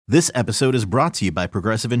This episode is brought to you by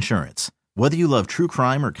Progressive Insurance. Whether you love true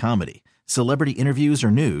crime or comedy, celebrity interviews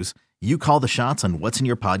or news, you call the shots on what's in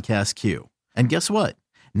your podcast queue. And guess what?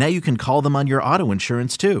 Now you can call them on your auto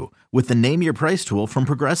insurance too with the Name Your Price tool from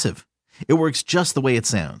Progressive. It works just the way it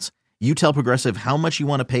sounds. You tell Progressive how much you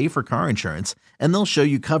want to pay for car insurance, and they'll show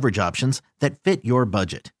you coverage options that fit your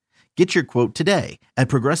budget. Get your quote today at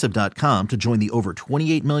Progressive.com to join the over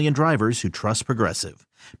 28 million drivers who trust Progressive.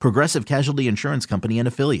 Progressive Casualty Insurance Company and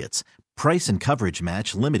Affiliates. Price and coverage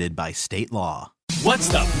match limited by state law. What's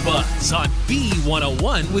the buzz on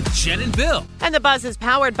B101 with Jen and Bill? And the buzz is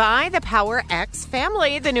powered by the Power X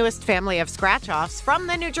family, the newest family of scratch-offs from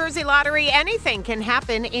the New Jersey Lottery. Anything can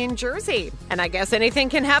happen in Jersey. And I guess anything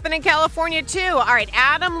can happen in California, too. All right,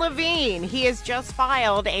 Adam Levine, he has just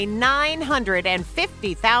filed a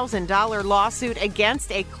 $950,000 lawsuit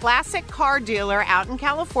against a classic car dealer out in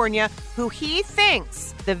California who he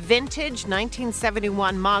thinks the vintage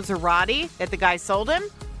 1971 Maserati that the guy sold him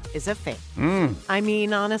is a fake. I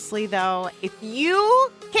mean, honestly, though, if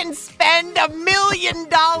you can spend $1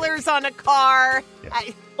 million on a car,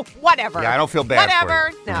 whatever. Yeah, I don't feel bad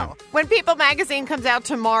Whatever. for you. No. When People magazine comes out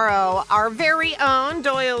tomorrow, our very own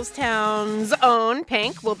Doylestown's own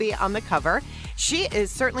Pink will be on the cover. She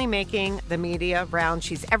is certainly making the media round.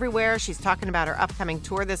 She's everywhere. She's talking about her upcoming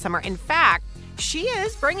tour this summer. In fact, she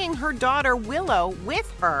is bringing her daughter Willow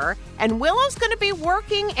with her, and Willow's going to be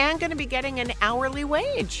working and going to be getting an hourly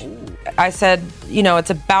wage. I said, you know, it's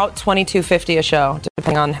about $22.50 a show,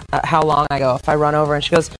 depending on how long I go. If I run over, and she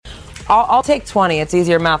goes, I'll take 20. It's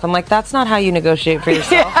easier math. I'm like, that's not how you negotiate for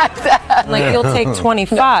yourself. Yeah, exactly. I'm like, you'll take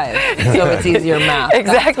 25, so it's easier math.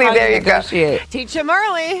 Exactly. There you go. Teach them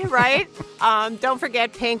early, right? Don't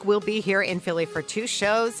forget, Pink will be here in Philly for 2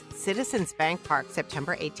 shows. Citizens Bank Park,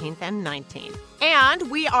 September 18th and 19th.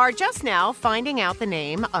 And we are just now finding out the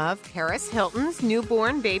name of Paris Hilton's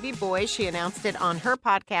newborn baby boy. She announced it on her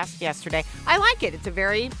podcast yesterday. I like it. It's a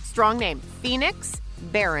very strong name. Phoenix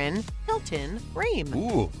Baron Hilton Ream.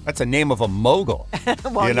 Ooh, that's a name of a mogul.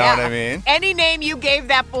 Well, you know what I mean? Any name you gave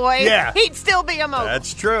that boy, he'd still be a mogul.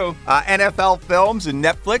 That's true. NFL Films and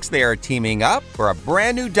Netflix, they are teaming up for a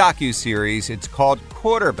brand new docuseries. It's called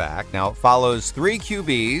Quarterback. Now, it follows 3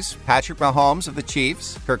 QBs, Patrick Mahomes of the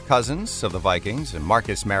Chiefs, Kirk Cousins of the Vikings, and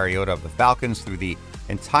Marcus Mariota of the Falcons through the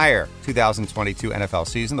entire 2022 NFL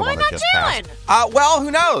season, the one that just passed. Well,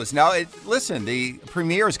 who knows? Now, listen, the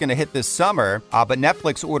premiere is going to hit this summer, but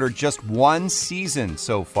Netflix ordered just 1 season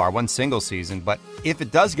so far, 1 single season. But if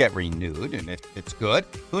it does get renewed, and if it's good,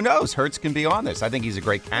 who knows? Hurts can be on this. I think he's a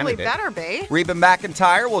great candidate. Well, he better be. Reba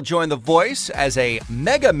McEntire will join The Voice as a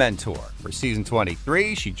mega mentor for season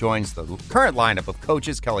 23. She joins the current lineup of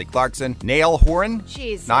coaches, Kelly Clarkson, Niall Horan.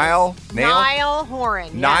 Jesus. Niall Horan.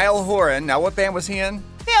 Yes. Niall Horan. Now, what band was he in?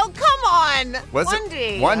 Phil, come on. Was 1D.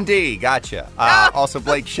 it? 1D, gotcha. Also,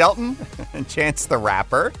 Blake Shelton and Chance the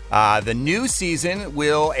Rapper. The new season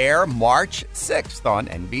will air March 6th on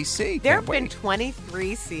NBC. There have been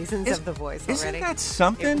 23 seasons of The Voice already. Isn't that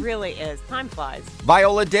something? It really is. Time flies.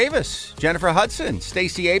 Viola Davis, Jennifer Hudson,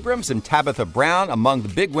 Stacey Abrams, and Tabitha Brown among the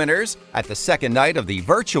big winners at the second night of the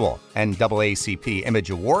virtual NAACP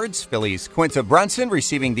Image Awards. Philly's Quinta Brunson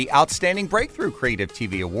receiving the Outstanding Breakthrough Creative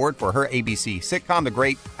TV Award for her ABC sitcom, The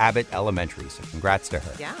Great Abbott Elementary. So congrats to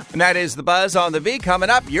her. Yeah. And that is the buzz on the V. Coming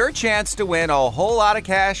up, your chance to win a whole lot of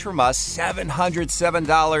cash from us,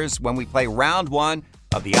 $707 when we play round 1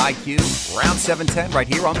 of the IQ, round 710 right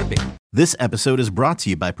here on the V. This episode is brought to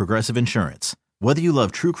you by Progressive Insurance. Whether you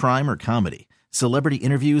love true crime or comedy, celebrity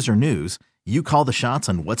interviews or news, you call the shots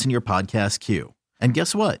on what's in your podcast queue. And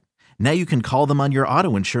guess what? Now you can call them on your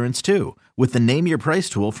auto insurance too with the Name Your Price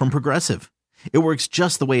tool from Progressive. It works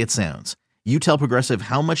just the way it sounds. You tell Progressive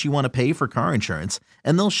how much you want to pay for car insurance,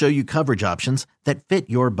 and they'll show you coverage options that fit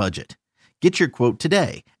your budget. Get your quote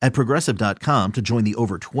today at Progressive.com to join the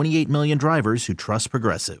over 28 million drivers who trust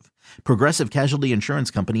Progressive. Progressive Casualty Insurance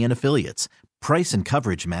Company and Affiliates. Price and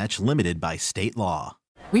coverage match limited by state law.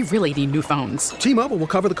 We really need new phones. T-Mobile will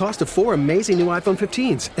cover the cost of 4 amazing new iPhone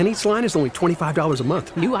 15s, and each line is only $25 a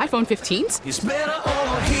month. New iPhone 15s? It's better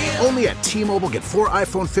over here. Only at T-Mobile, get 4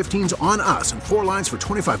 iPhone 15s on us and 4 lines for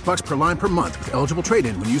 $25 per line per month with eligible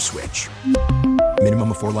trade-in when you switch.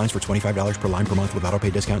 Minimum of 4 lines for $25 per line per month with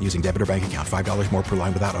autopay discount using debit or bank account. $5 more per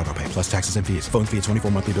line without autopay, plus taxes and fees. Phone fee at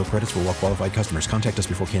 24 monthly bill credits for well-qualified customers. Contact us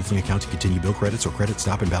before canceling account to continue bill credits or credit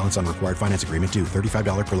stop and balance on required finance agreement due.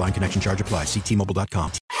 $35 per line connection charge applies. See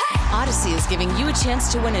T-Mobile.com. Odyssey is giving you a chance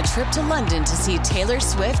to win a trip to London to see Taylor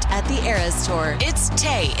Swift at the Eras Tour. It's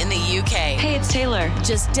Tay in the UK. Hey, it's Taylor.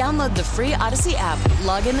 Just download the free Odyssey app,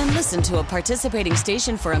 log in and listen to a participating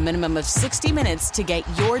station for a minimum of 60 minutes to get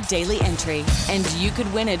your daily entry. And you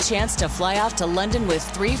could win a chance to fly off to London with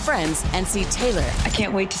 3 friends and see Taylor. I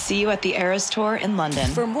can't wait to see you at the Eras Tour in London.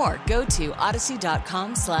 For more, go to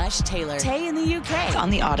odyssey.com/Taylor. Tay in the UK. It's on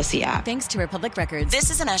the Odyssey app. Thanks to Republic Records. This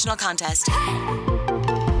is a national contest.